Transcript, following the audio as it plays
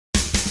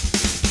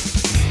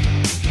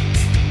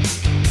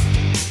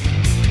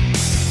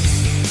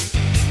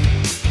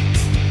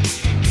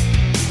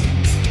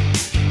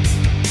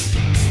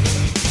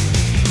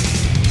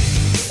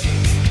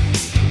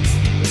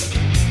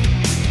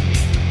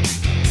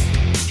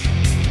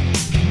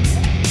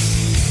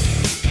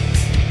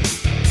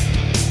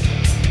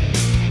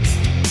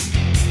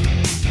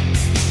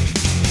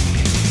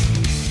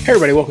Hey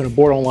everybody, welcome to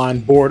Board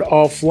Online, Board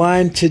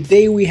Offline.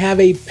 Today we have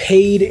a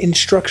paid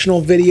instructional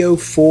video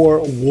for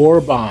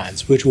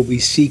Warbonds, which will be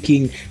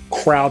seeking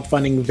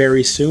crowdfunding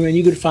very soon. And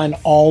you can find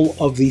all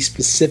of the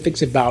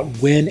specifics about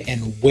when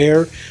and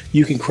where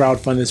you can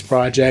crowdfund this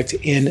project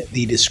in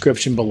the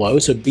description below.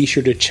 So be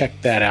sure to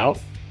check that out.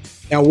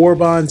 Now,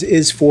 Warbonds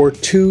is for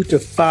 2 to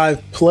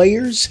 5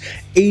 players,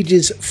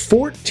 ages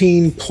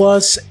 14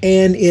 plus,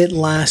 and it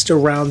lasts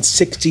around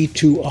 60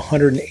 to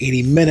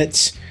 180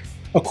 minutes.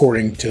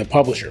 According to the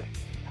publisher.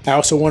 I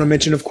also want to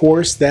mention, of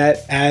course,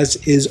 that as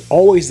is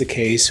always the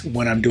case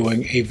when I'm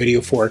doing a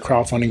video for a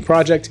crowdfunding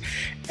project,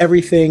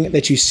 everything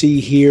that you see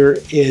here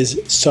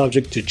is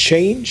subject to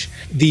change.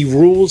 The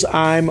rules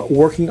I'm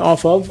working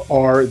off of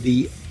are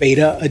the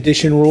beta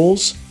edition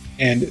rules,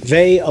 and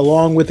they,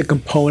 along with the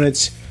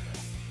components,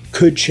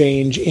 could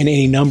change in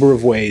any number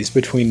of ways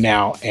between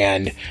now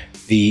and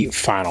the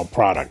final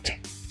product.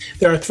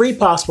 There are 3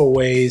 possible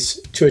ways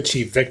to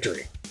achieve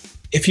victory.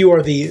 If you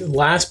are the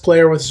last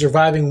player with a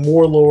surviving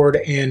warlord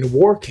and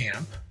war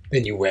camp,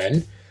 then you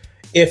win.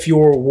 If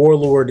your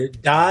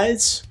warlord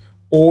dies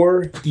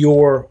or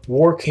your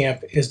war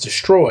camp is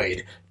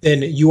destroyed,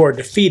 then you are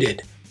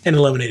defeated and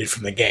eliminated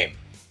from the game.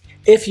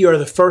 If you are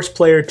the first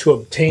player to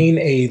obtain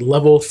a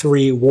level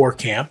 3 war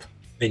camp,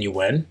 then you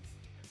win.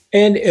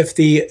 And if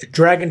the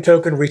dragon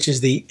token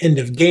reaches the end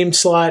of game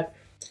slot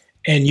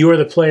and you are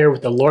the player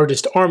with the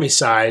largest army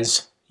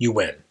size, you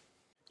win.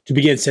 To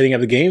begin setting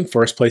up the game,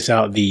 first place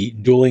out the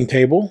dueling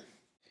table.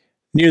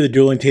 Near the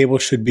dueling table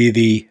should be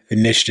the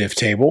initiative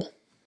table.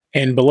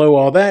 And below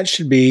all that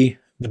should be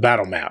the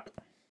battle map.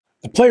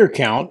 The player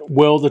count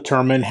will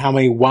determine how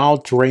many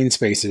wild terrain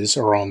spaces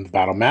are on the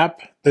battle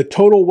map. The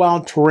total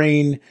wild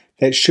terrain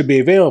that should be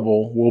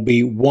available will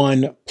be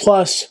 1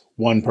 plus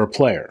 1 per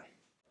player.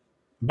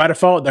 By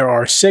default, there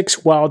are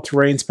 6 wild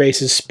terrain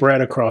spaces spread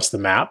across the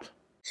map.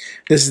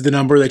 This is the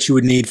number that you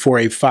would need for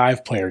a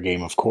 5-player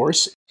game, of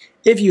course.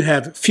 If you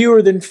have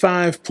fewer than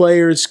 5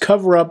 players,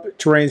 cover up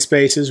terrain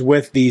spaces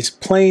with these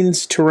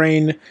plains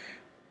terrain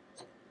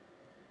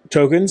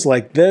tokens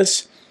like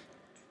this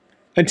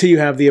until you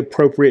have the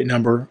appropriate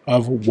number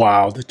of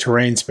wild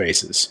terrain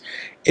spaces.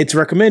 It's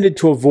recommended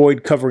to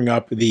avoid covering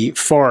up the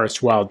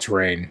forest wild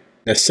terrain,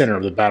 the center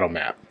of the battle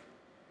map.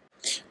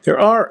 There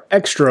are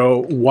extra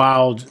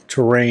wild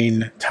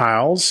terrain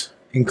tiles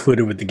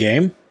included with the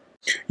game.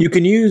 You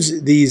can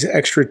use these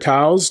extra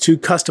tiles to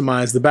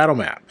customize the battle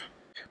map.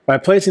 By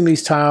placing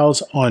these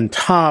tiles on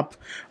top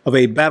of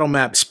a battle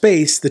map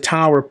space, the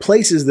tile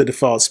replaces the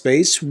default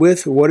space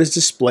with what is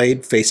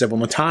displayed face up on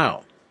the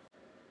tile.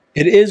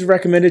 It is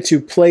recommended to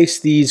place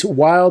these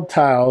wild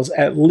tiles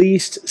at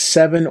least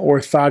 7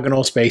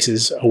 orthogonal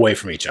spaces away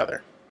from each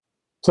other.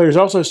 Players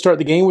also start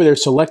the game with their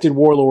selected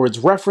warlord's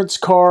reference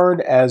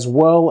card, as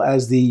well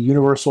as the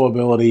universal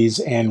abilities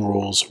and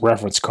rules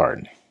reference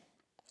card.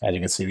 As you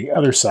can see, the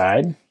other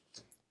side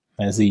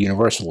has the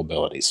universal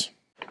abilities.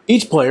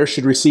 Each player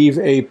should receive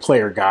a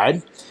player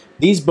guide.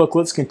 These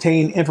booklets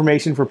contain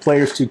information for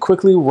players to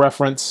quickly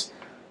reference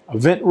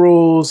event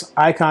rules,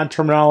 icon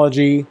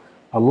terminology,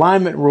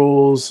 alignment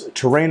rules,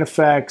 terrain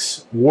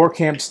effects, war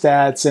camp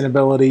stats and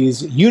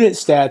abilities, unit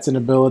stats and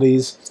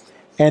abilities,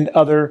 and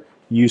other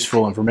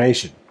useful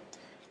information.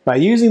 By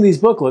using these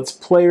booklets,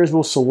 players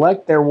will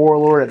select their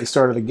warlord at the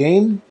start of the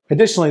game.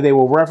 Additionally, they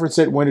will reference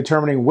it when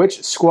determining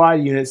which squad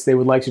units they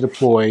would like to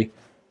deploy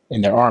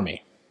in their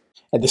army.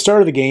 At the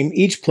start of the game,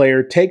 each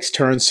player takes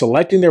turns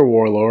selecting their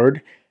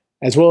warlord,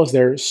 as well as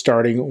their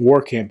starting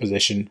war camp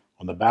position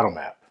on the battle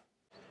map.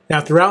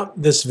 Now,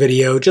 throughout this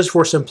video, just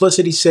for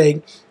simplicity's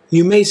sake,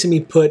 you may see me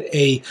put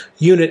a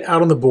unit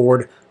out on the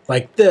board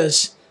like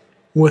this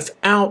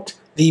without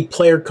the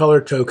player color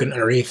token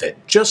underneath it.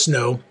 Just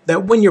know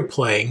that when you're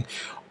playing,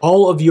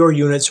 all of your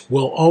units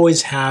will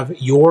always have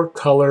your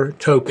color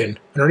token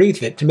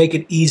underneath it to make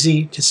it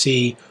easy to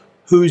see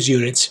whose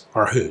units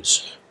are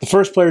whose. The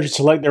first player to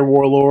select their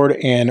warlord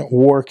and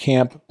war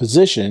camp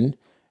position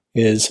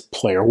is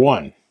player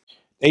 1.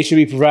 They should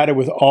be provided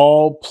with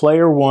all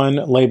player 1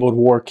 labeled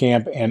war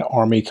camp and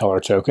army color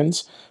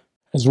tokens,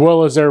 as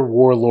well as their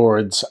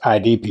warlord's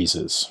ID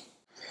pieces.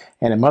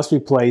 And it must be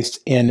placed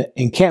in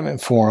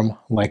encampment form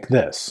like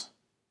this.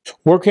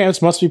 War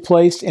camps must be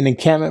placed in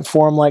encampment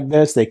form like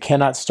this. They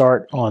cannot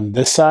start on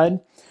this side.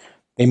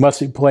 They must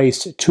be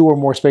placed 2 or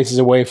more spaces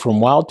away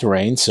from wild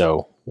terrain,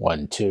 so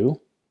 1, 2.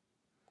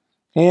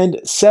 And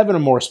 7 or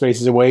more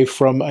spaces away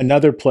from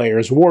another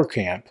player's war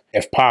camp,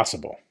 if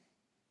possible.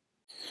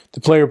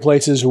 The player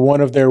places one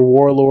of their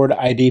warlord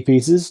ID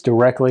pieces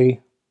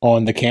directly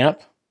on the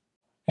camp,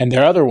 and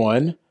their other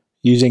one,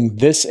 using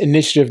this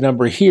initiative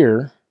number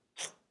here,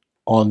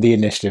 on the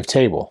initiative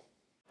table.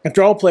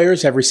 After all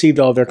players have received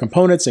all of their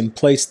components and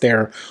placed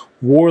their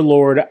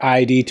warlord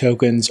ID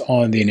tokens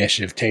on the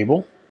initiative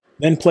table,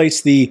 then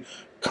place the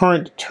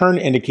current turn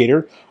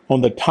indicator on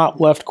the top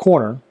left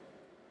corner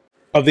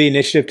of the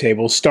initiative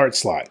table's start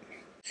slot.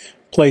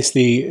 Place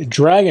the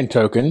dragon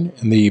token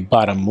in the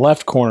bottom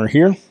left corner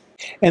here,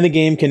 and the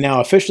game can now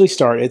officially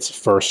start its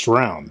first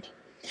round.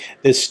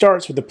 This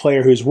starts with the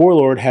player whose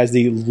warlord has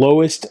the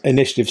lowest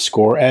initiative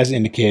score as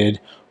indicated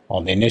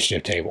on the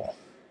initiative table.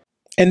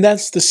 And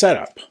that's the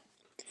setup.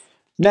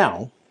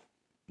 Now,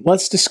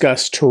 let's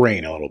discuss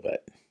terrain a little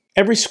bit.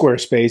 Every square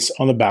space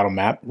on the battle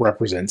map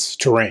represents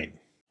terrain.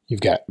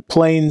 You've got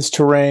plains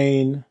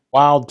terrain,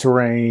 wild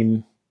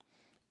terrain,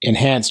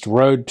 enhanced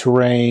road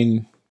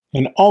terrain,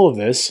 and all of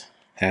this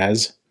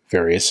has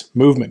various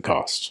movement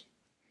costs.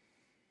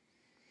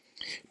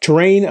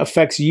 Terrain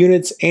affects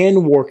units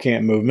and war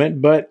camp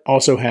movement, but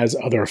also has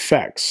other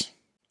effects.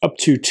 Up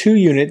to 2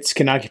 units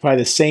can occupy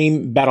the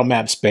same battle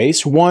map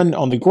space, one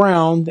on the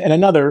ground and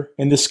another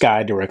in the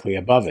sky directly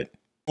above it.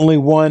 Only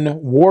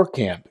one war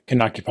camp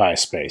can occupy a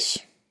space,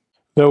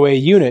 though a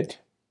unit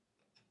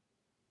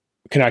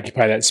can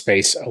occupy that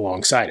space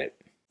alongside it.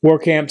 War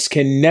camps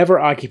can never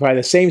occupy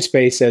the same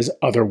space as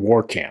other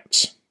war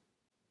camps.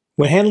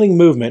 When handling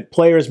movement,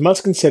 players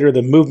must consider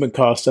the movement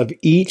cost of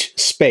each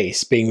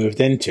space being moved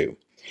into.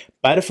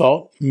 By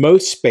default,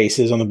 most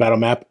spaces on the battle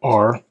map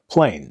are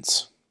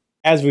plains.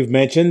 As we've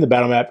mentioned, the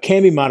battle map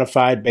can be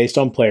modified based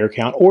on player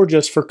count or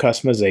just for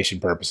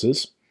customization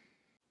purposes.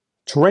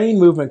 Terrain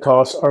movement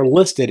costs are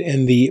listed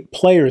in the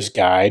Player's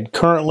Guide,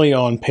 currently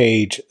on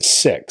page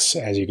 6,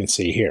 as you can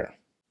see here.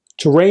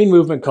 Terrain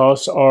movement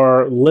costs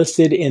are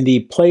listed in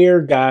the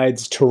Player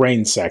Guide's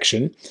Terrain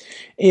section.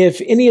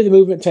 If any of the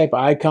movement type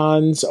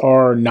icons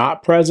are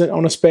not present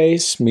on a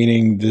space,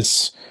 meaning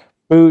this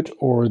boot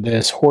or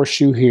this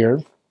horseshoe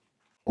here,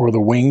 or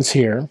the wings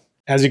here,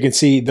 as you can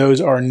see,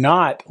 those are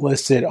not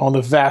listed on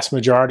the vast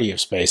majority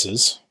of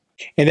spaces.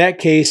 In that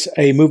case,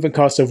 a movement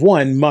cost of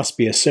 1 must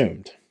be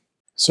assumed.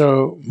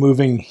 So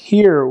moving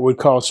here would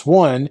cost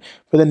 1,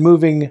 but then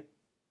moving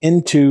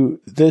into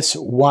this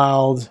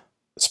wild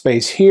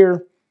space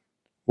here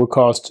would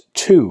cost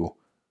 2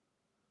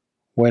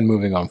 when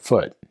moving on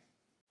foot.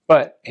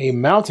 But a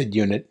mounted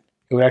unit,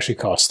 it would actually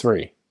cost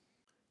 3.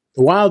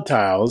 The wild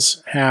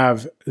tiles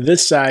have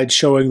this side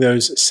showing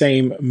those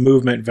same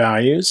movement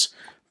values,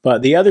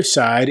 but the other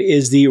side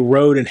is the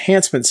road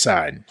enhancement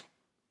side.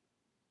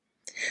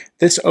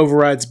 This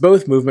overrides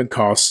both movement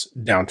costs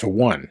down to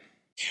 1.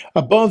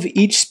 Above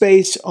each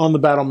space on the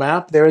battle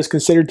map, there is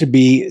considered to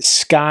be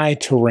sky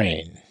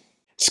terrain.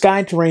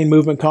 Sky terrain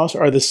movement costs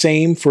are the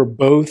same for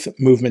both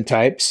movement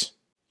types.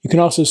 You can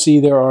also see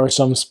there are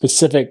some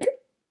specific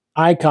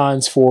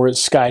icons for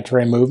sky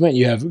terrain movement.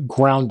 You have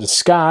ground to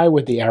sky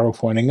with the arrow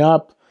pointing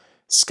up,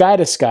 sky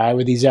to sky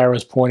with these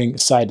arrows pointing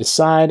side to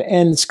side,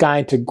 and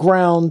sky to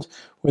ground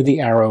with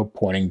the arrow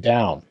pointing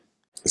down.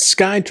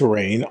 Sky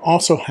terrain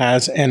also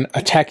has an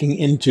attacking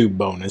into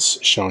bonus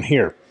shown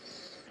here.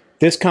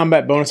 This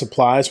combat bonus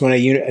applies when a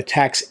unit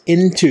attacks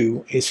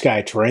into a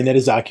sky terrain that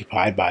is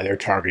occupied by their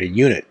targeted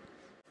unit.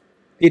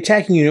 The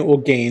attacking unit will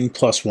gain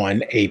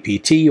 +1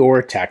 APT or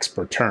attacks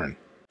per turn.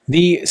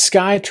 The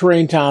sky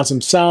terrain tiles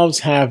themselves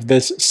have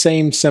this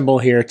same symbol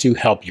here to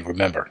help you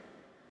remember.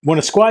 When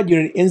a squad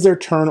unit ends their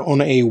turn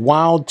on a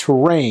wild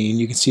terrain,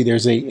 you can see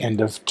there's a end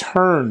of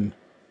turn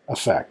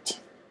effect.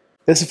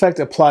 This effect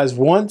applies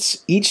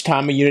once each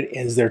time a unit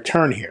ends their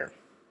turn here.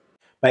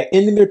 By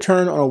ending their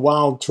turn on a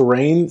wild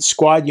terrain,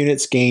 squad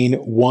units gain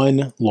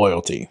 1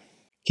 loyalty.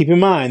 Keep in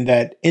mind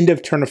that end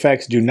of turn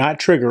effects do not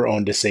trigger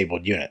on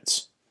disabled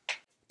units.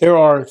 There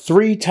are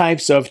 3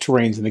 types of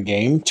terrains in the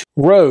game.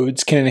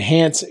 Roads can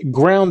enhance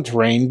ground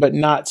terrain, but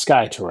not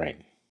sky terrain.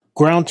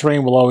 Ground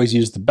terrain will always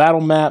use the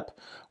battle map,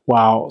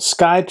 while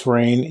sky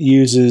terrain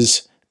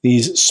uses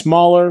these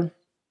smaller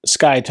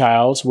sky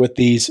tiles with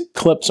these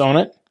clips on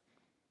it,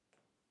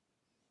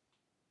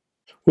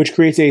 which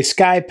creates a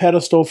sky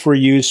pedestal for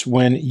use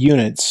when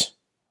units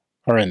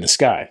are in the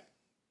sky.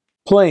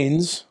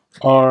 Plains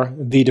are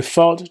the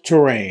default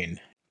terrain.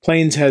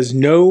 Plains has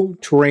no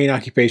terrain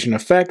occupation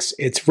effects.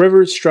 Its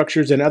rivers,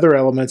 structures, and other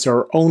elements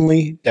are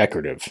only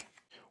decorative.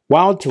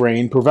 Wild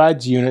terrain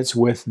provides units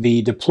with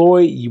the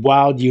Deploy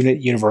Wild Unit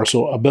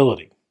Universal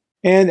ability.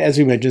 And as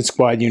we mentioned,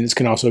 squad units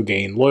can also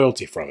gain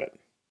loyalty from it.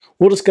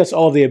 We'll discuss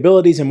all of the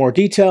abilities in more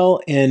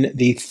detail in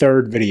the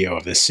 3rd video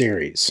of this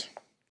series.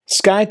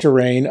 Sky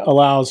terrain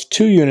allows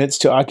 2 units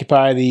to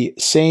occupy the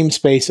same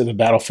space of the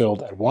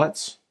battlefield at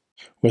once,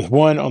 with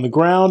 1 on the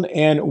ground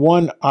and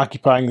 1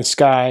 occupying the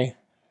sky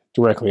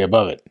directly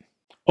above it.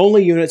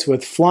 Only units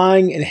with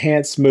flying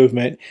enhanced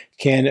movement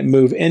can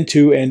move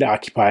into and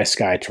occupy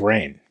sky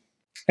terrain.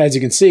 As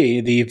you can see,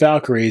 the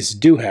Valkyries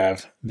do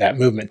have that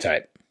movement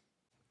type.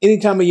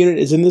 Anytime a unit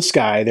is in the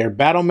sky, their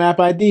battle map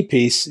ID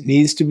piece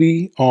needs to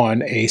be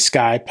on a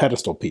sky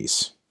pedestal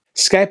piece.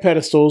 Sky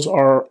pedestals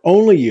are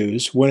only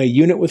used when a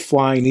unit with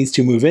flying needs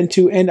to move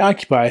into and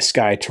occupy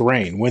sky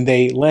terrain. When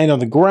they land on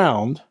the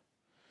ground,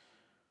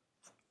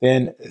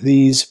 then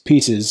these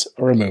pieces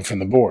are removed from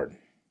the board.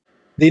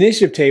 The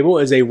initiative table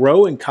is a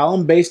row and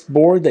column-based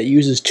board that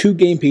uses 2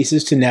 game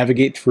pieces to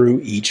navigate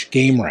through each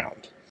game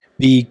round.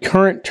 The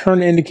current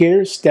turn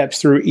indicator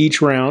steps through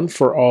each round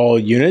for all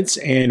units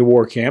and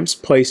war camps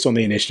placed on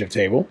the initiative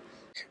table.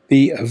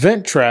 The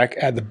event track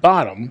at the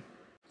bottom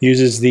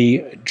uses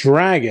the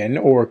dragon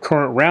or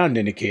current round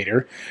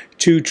indicator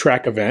to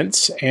track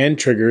events and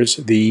triggers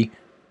the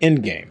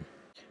endgame.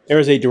 There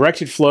is a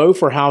directed flow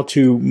for how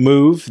to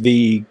move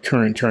the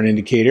current turn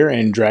indicator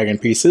and dragon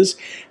pieces,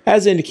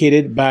 as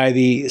indicated by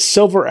the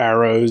silver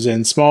arrows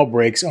and small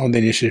breaks on the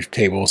initiative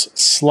table's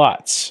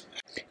slots.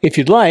 If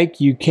you'd like,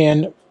 you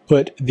can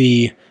put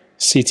the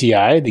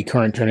CTI, the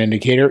current turn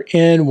indicator,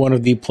 in one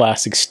of the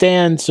plastic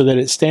stands so that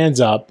it stands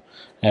up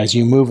as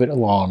you move it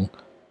along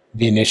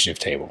the initiative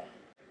table.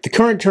 The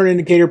current turn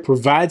indicator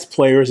provides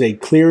players a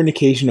clear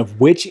indication of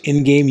which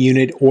in-game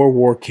unit or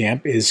war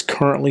camp is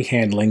currently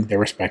handling their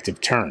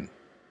respective turn.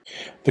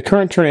 The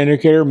current turn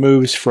indicator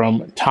moves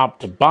from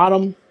top to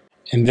bottom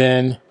and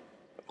then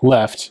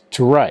left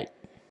to right.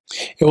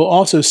 It will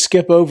also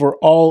skip over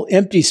all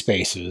empty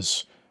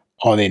spaces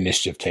on the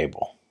initiative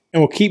table and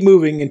will keep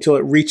moving until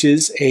it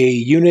reaches a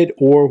unit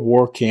or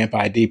war camp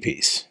ID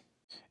piece.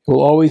 It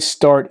will always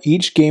start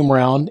each game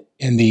round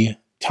in the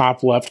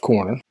top left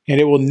corner, and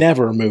it will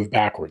never move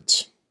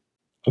backwards.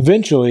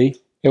 Eventually,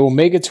 it will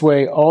make its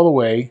way all the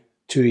way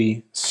to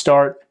the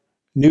start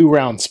new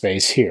round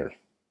space here.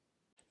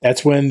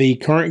 That's when the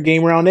current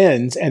game round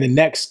ends and the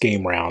next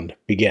game round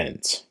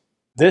begins.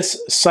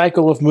 This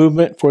cycle of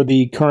movement for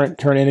the current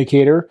turn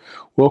indicator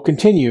will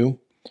continue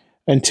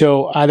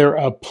until either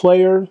a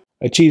player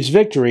achieves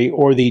victory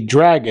or the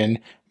dragon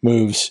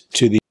moves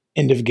to the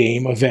end of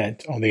game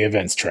event on the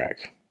events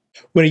track.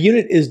 When a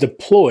unit is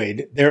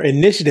deployed, their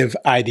initiative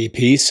ID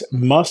piece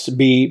must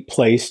be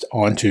placed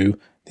onto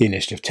the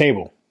initiative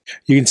table.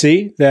 You can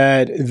see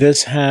that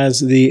this has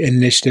the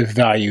initiative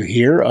value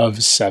here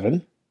of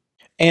 7.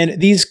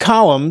 And these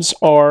columns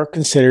are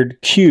considered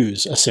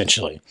queues,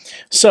 essentially.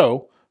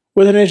 So,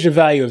 with an initiative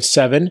value of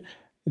 7,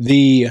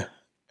 the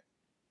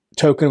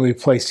token we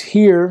placed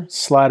here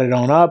slided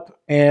on up,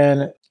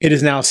 and it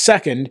is now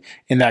second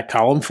in that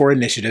column for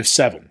initiative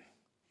 7.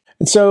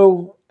 And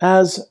so,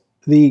 as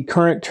the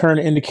current turn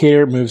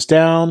indicator moves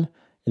down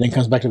and then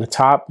comes back to the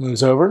top,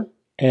 moves over,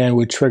 and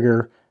would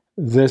trigger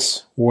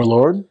this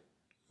warlord,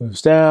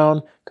 moves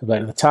down, comes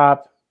back to the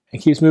top,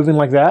 and keeps moving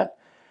like that.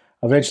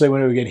 Eventually,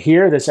 when we get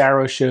here, this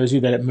arrow shows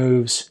you that it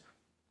moves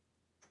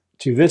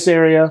to this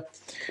area.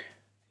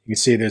 You can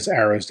see there's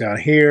arrows down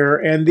here,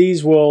 and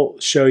these will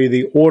show you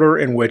the order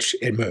in which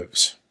it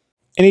moves.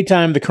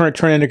 Anytime the current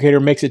turn indicator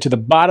makes it to the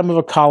bottom of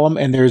a column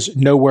and there's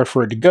nowhere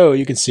for it to go,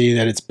 you can see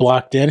that it's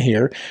blocked in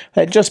here.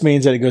 That just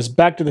means that it goes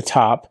back to the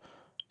top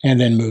and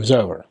then moves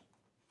over,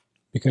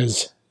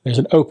 because there's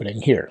an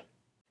opening here.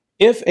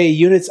 If a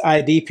unit's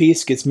ID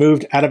piece gets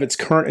moved out of its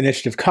current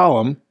initiative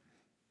column,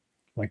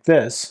 like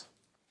this,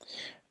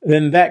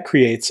 then that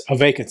creates a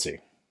vacancy.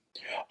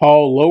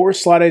 All lower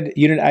slotted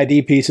unit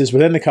ID pieces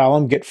within the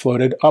column get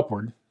floated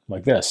upward,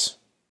 like this.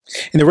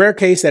 In the rare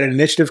case that an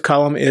initiative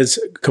column is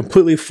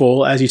completely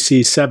full, as you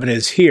see 7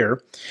 is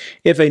here,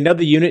 if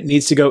another unit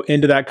needs to go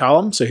into that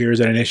column, so here's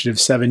an initiative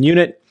 7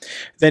 unit,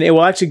 then it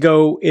will actually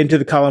go into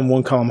the column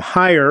one column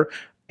higher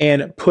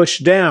and push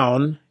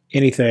down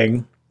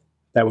anything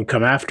that would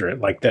come after it,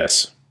 like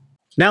this.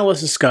 Now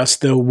let's discuss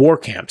the war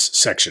camps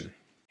section.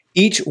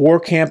 Each war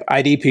camp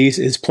ID piece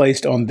is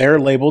placed on their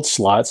labeled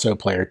slot, so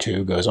player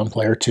 2 goes on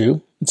player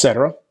 2,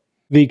 etc.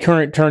 The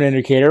current turn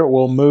indicator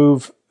will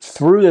move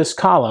through this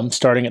column,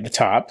 starting at the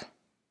top,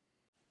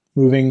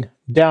 moving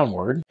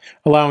downward,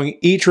 allowing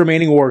each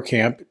remaining war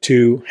camp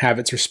to have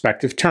its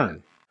respective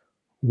turn.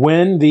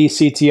 When the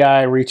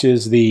CTI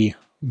reaches the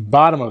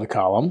bottom of the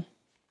column,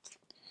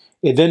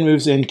 it then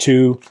moves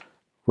into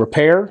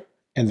repair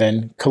and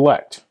then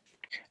collect.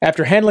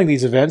 After handling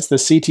these events, the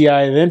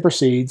CTI then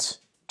proceeds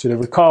to the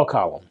recall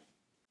column.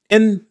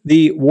 In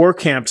the war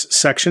camps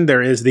section,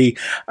 there is the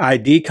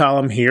ID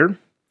column here,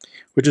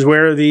 which is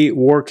where the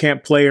war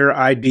camp player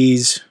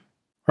IDs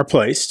are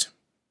placed.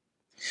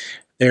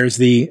 There's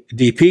the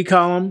DP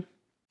column,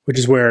 which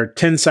is where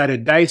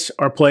 10-sided dice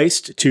are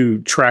placed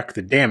to track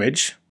the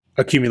damage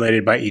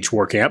accumulated by each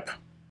war camp.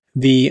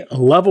 The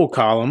level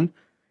column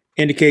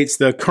indicates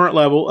the current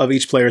level of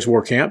each player's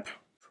war camp.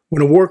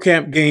 When a war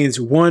camp gains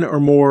 1 or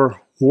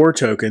more war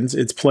tokens,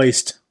 it's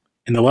placed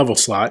in the level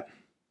slot.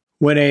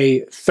 When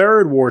a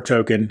third war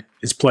token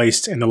is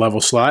placed in the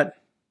level slot,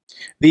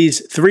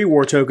 these 3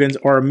 war tokens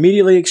are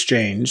immediately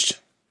exchanged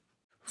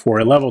for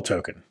a level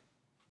token.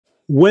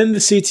 When the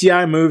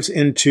CTI moves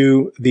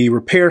into the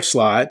repair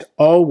slot,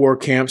 all war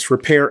camps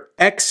repair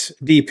X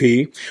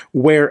DP,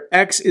 where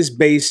X is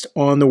based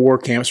on the war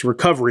camp's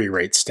recovery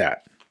rate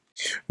stat.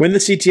 When the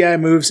CTI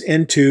moves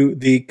into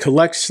the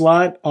collect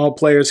slot, all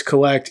players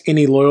collect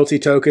any loyalty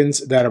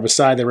tokens that are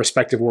beside their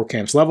respective war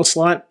camp's level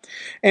slot,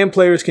 and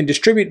players can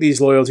distribute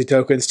these loyalty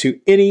tokens to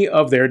any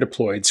of their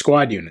deployed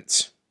squad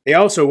units. They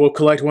also will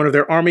collect one of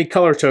their army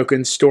color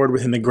tokens stored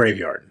within the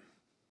graveyard.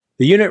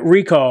 The unit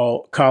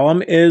recall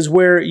column is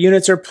where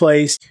units are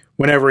placed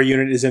whenever a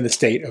unit is in the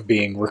state of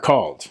being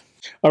recalled.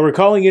 A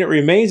recalling unit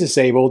remains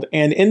disabled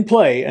and in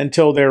play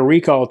until their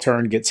recall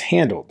turn gets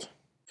handled.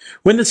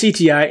 When the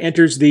CTI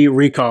enters the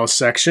recall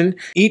section,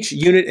 each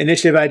unit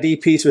initiative ID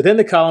piece within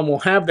the column will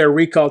have their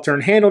recall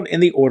turn handled in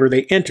the order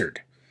they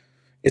entered.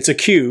 It's a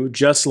queue,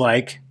 just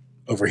like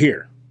over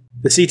here.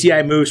 The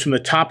CTI moves from the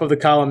top of the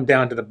column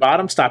down to the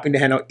bottom, stopping to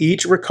handle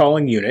each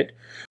recalling unit.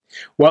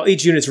 While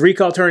each unit's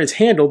recall turn is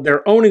handled,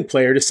 their owning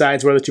player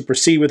decides whether to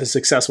proceed with a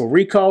successful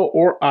recall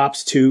or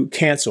opts to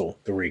cancel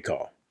the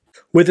recall.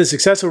 With a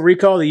successful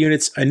recall, the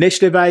unit's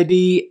initiative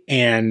ID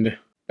and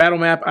battle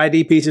map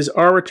ID pieces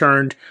are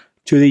returned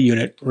to the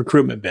unit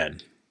recruitment bin.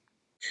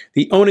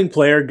 The owning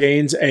player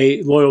gains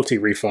a loyalty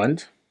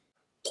refund.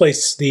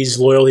 Place these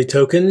loyalty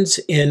tokens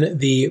in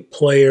the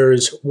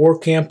player's War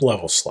Camp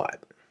level slot.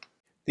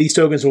 These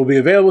tokens will be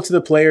available to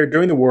the player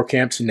during the War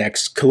Camp's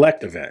next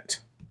collect event.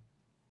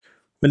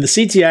 When the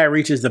CTI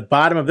reaches the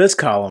bottom of this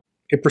column,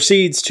 it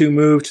proceeds to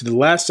move to the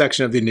last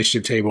section of the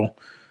initiative table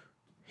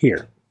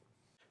here.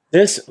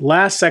 This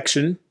last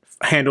section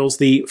handles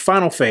the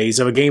final phase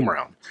of a game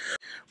round.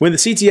 When the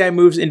CTI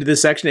moves into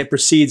this section, it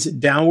proceeds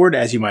downward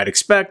as you might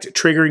expect,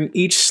 triggering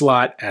each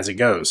slot as it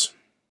goes.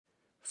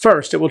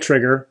 First, it will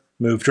trigger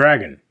Move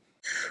Dragon.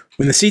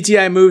 When the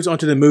CTI moves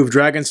onto the Move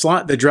Dragon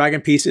slot, the dragon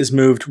piece is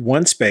moved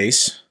one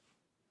space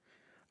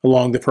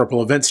along the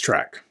purple events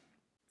track.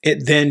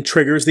 It then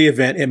triggers the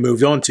event it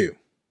moved onto.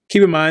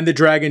 Keep in mind the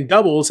dragon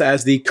doubles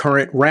as the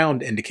current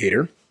round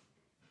indicator,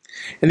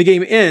 and the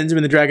game ends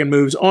when the dragon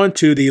moves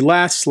onto the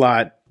last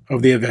slot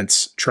of the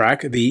events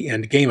track, the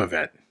end game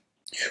event.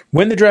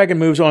 When the dragon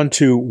moves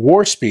onto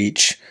War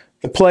Speech,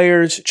 the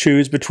players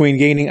choose between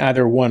gaining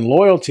either 1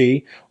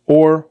 loyalty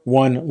or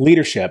 1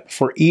 leadership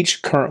for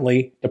each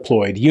currently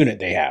deployed unit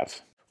they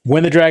have.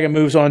 When the dragon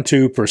moves on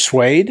to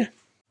Persuade,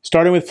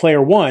 starting with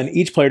player 1,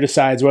 each player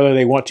decides whether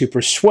they want to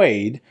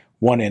persuade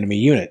 1 enemy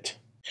unit.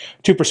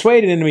 To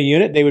persuade an enemy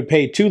unit, they would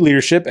pay 2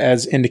 leadership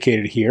as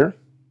indicated here,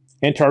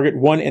 and target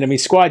 1 enemy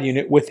squad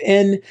unit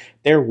within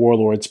their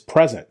warlord's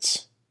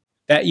presence.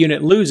 That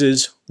unit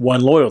loses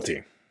 1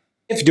 loyalty.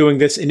 If doing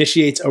this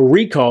initiates a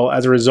recall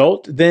as a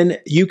result, then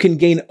you can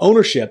gain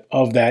ownership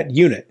of that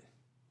unit.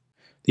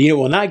 The unit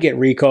will not get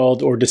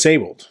recalled or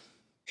disabled.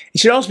 It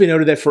should also be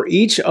noted that for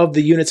each of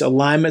the unit's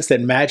alignments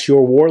that match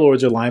your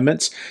warlord's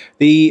alignments,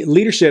 the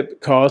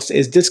leadership cost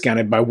is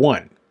discounted by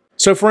 1.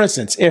 So for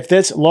instance, if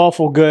this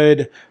lawful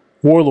good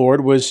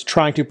warlord was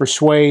trying to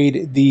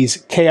persuade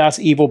these chaos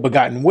evil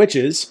begotten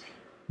witches,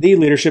 the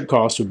leadership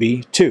cost would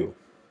be 2,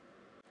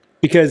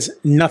 because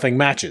nothing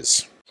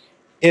matches.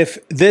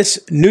 If this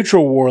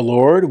neutral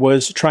warlord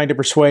was trying to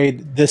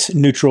persuade this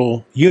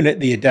neutral unit,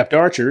 the adept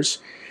archers,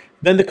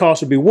 then the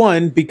cost would be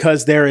 1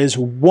 because there is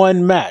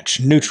 1 match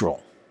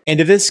neutral.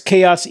 And if this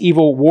chaos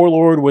evil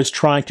warlord was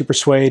trying to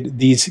persuade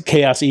these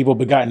chaos evil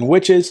begotten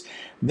witches,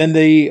 then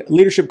the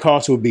leadership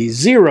cost would be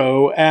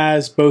 0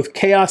 as both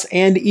chaos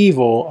and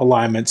evil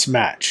alignments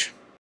match.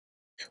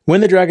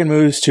 When the dragon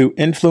moves to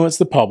influence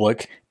the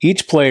public,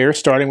 each player,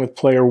 starting with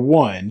player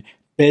 1,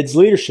 bids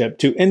leadership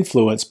to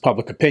influence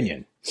public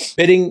opinion.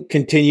 Bidding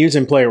continues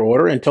in player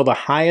order until the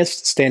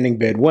highest standing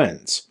bid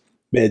wins.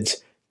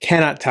 Bids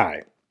cannot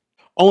tie.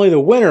 Only the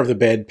winner of the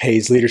bid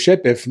pays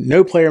leadership. If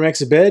no player makes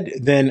a bid,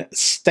 then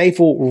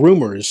stifle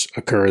rumors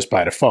occurs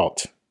by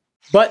default.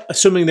 But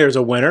assuming there's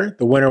a winner,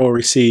 the winner will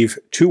receive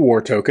 2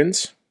 war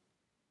tokens,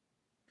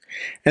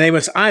 and they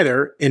must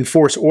either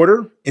enforce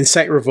order,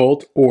 incite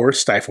revolt, or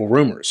stifle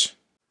rumors.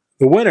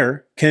 The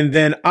winner can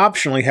then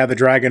optionally have the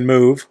dragon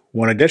move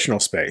 1 additional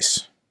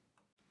space,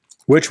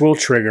 which will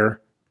trigger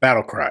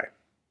Battle Cry.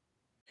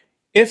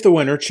 If the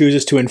winner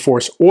chooses to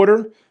enforce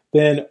order,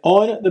 then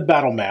on the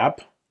battle map,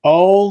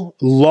 all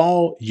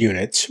law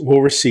units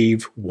will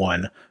receive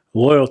 1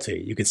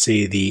 loyalty. You can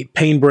see the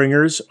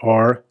Painbringers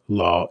are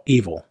law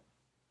evil.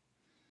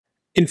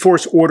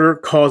 Enforce order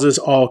causes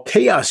all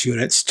chaos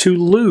units to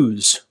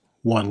lose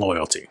 1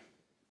 loyalty.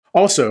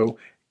 Also,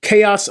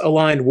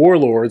 chaos-aligned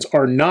warlords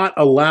are not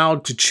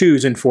allowed to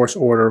choose enforce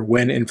order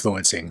when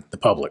influencing the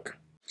public.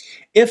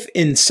 If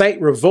incite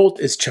revolt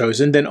is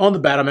chosen, then on the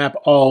battle map,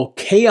 all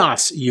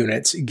chaos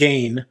units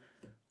gain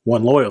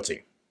 1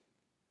 loyalty,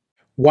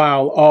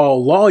 while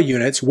all law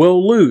units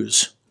will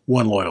lose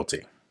 1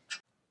 loyalty.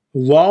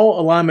 Law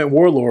alignment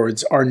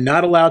warlords are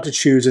not allowed to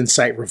choose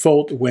incite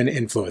revolt when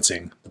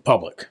influencing the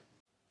public.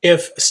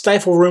 If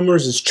stifle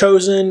rumors is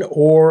chosen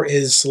or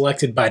is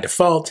selected by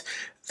default,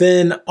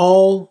 then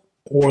all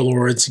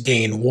warlords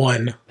gain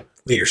 1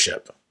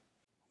 leadership.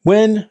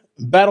 When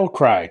Battle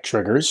Cry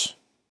triggers,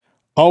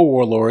 all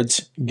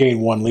warlords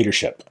gain 1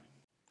 leadership.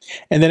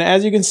 And then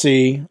as you can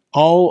see,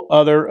 all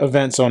other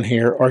events on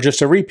here are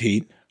just a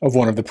repeat of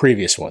one of the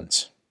previous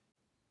ones.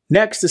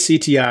 Next, the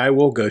CTI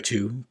will go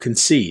to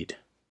Concede.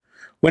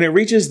 When it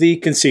reaches the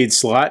Concede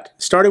slot,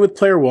 starting with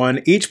player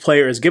 1, each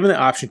player is given the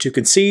option to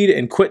concede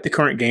and quit the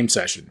current game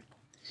session.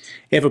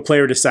 If a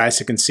player decides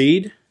to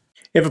concede,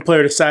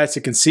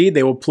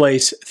 they will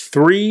place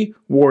 3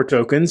 war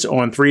tokens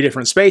on 3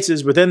 different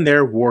spaces within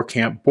their war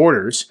camp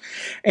borders,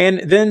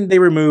 and then they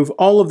remove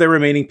all of their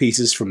remaining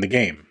pieces from the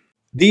game.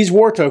 These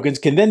war tokens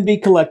can then be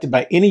collected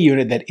by any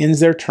unit that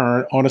ends their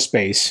turn on a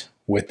space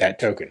with that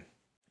token.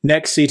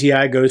 Next,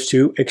 CTI goes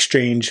to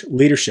Exchange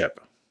Leadership.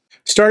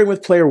 Starting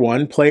with player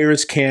 1,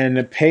 players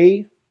can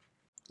pay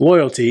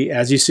loyalty,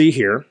 as you see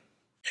here,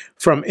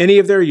 from any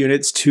of their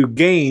units to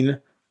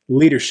gain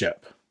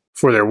leadership.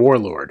 for their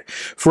warlord.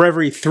 For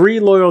every 3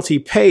 loyalty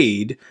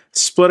paid,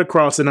 split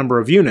across the number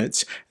of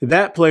units,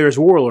 that player's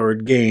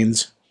warlord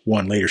gains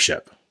 1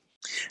 leadership.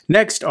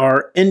 Next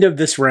are end of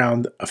this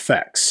round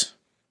effects.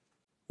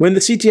 When the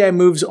CTI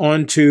moves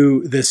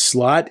onto this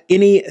slot,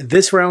 any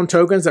this round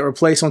tokens that were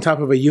placed on top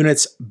of a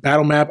unit's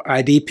battle map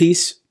ID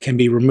piece can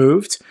be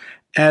removed,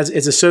 as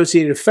its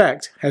associated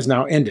effect has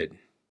now ended.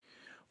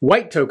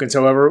 White tokens,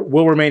 however,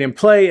 will remain in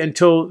play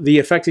until the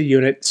affected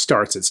unit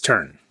starts its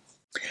turn.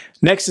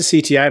 Next, the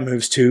CTI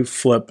moves to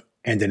flip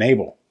and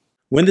enable.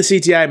 When the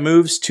CTI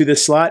moves to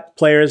this slot,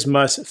 players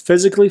must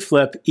physically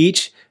flip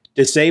each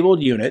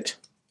disabled unit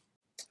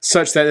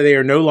such that they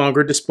are no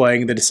longer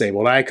displaying the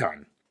disabled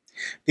icon.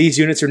 These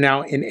units are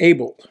now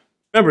enabled.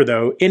 Remember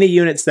though, any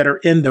units that are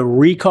in the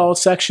recall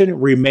section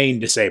remain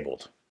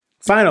disabled.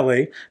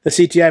 Finally, the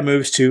CTI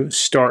moves to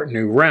start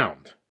new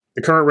round.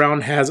 The current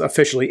round has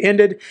officially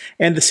ended,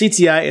 and the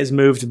CTI is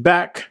moved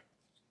back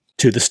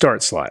to the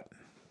start slot.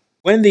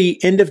 When the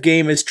end of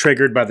game is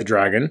triggered by the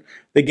dragon,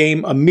 the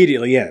game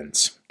immediately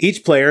ends.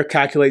 Each player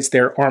calculates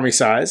their army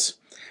size.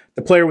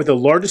 The player with the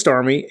largest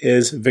army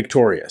is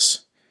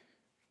victorious.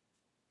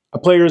 A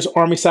player's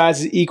army size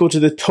is equal to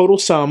the total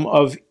sum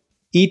of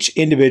each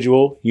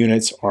individual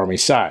unit's army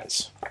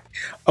size.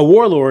 A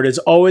warlord is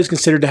always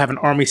considered to have an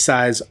army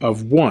size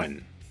of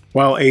 1,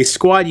 while a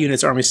squad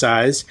unit's army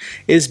size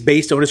is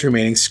based on its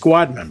remaining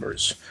squad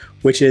members,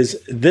 which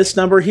is this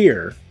number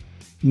here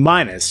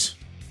minus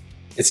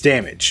its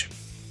damage.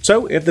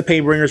 So if the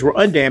Painbringers were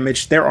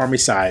undamaged, their army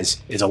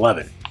size is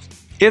 11.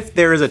 If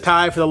there is a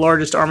tie for the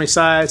largest army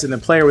size, then the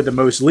player with the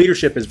most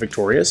leadership is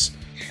victorious.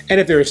 And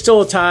if there is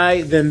still a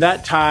tie, then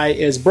that tie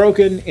is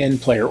broken in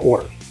player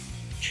order.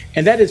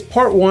 And that is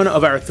part 1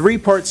 of our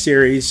 3-part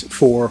series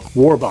for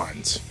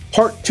Warbonds.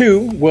 Part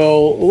 2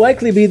 will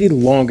likely be the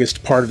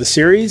longest part of the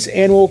series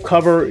and will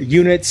cover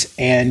units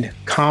and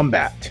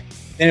combat.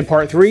 And in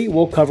part 3,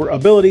 we'll cover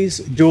abilities,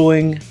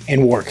 dueling,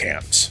 and war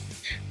camps.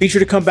 Be sure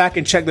to come back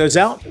and check those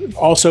out.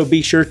 Also,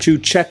 be sure to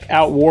check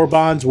out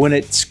Warbonds when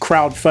its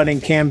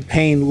crowdfunding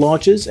campaign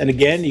launches. And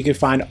again, you can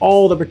find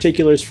all the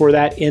particulars for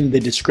that in the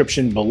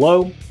description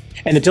below.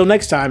 And until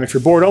next time, if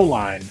you're bored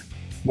online,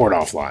 board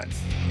offline.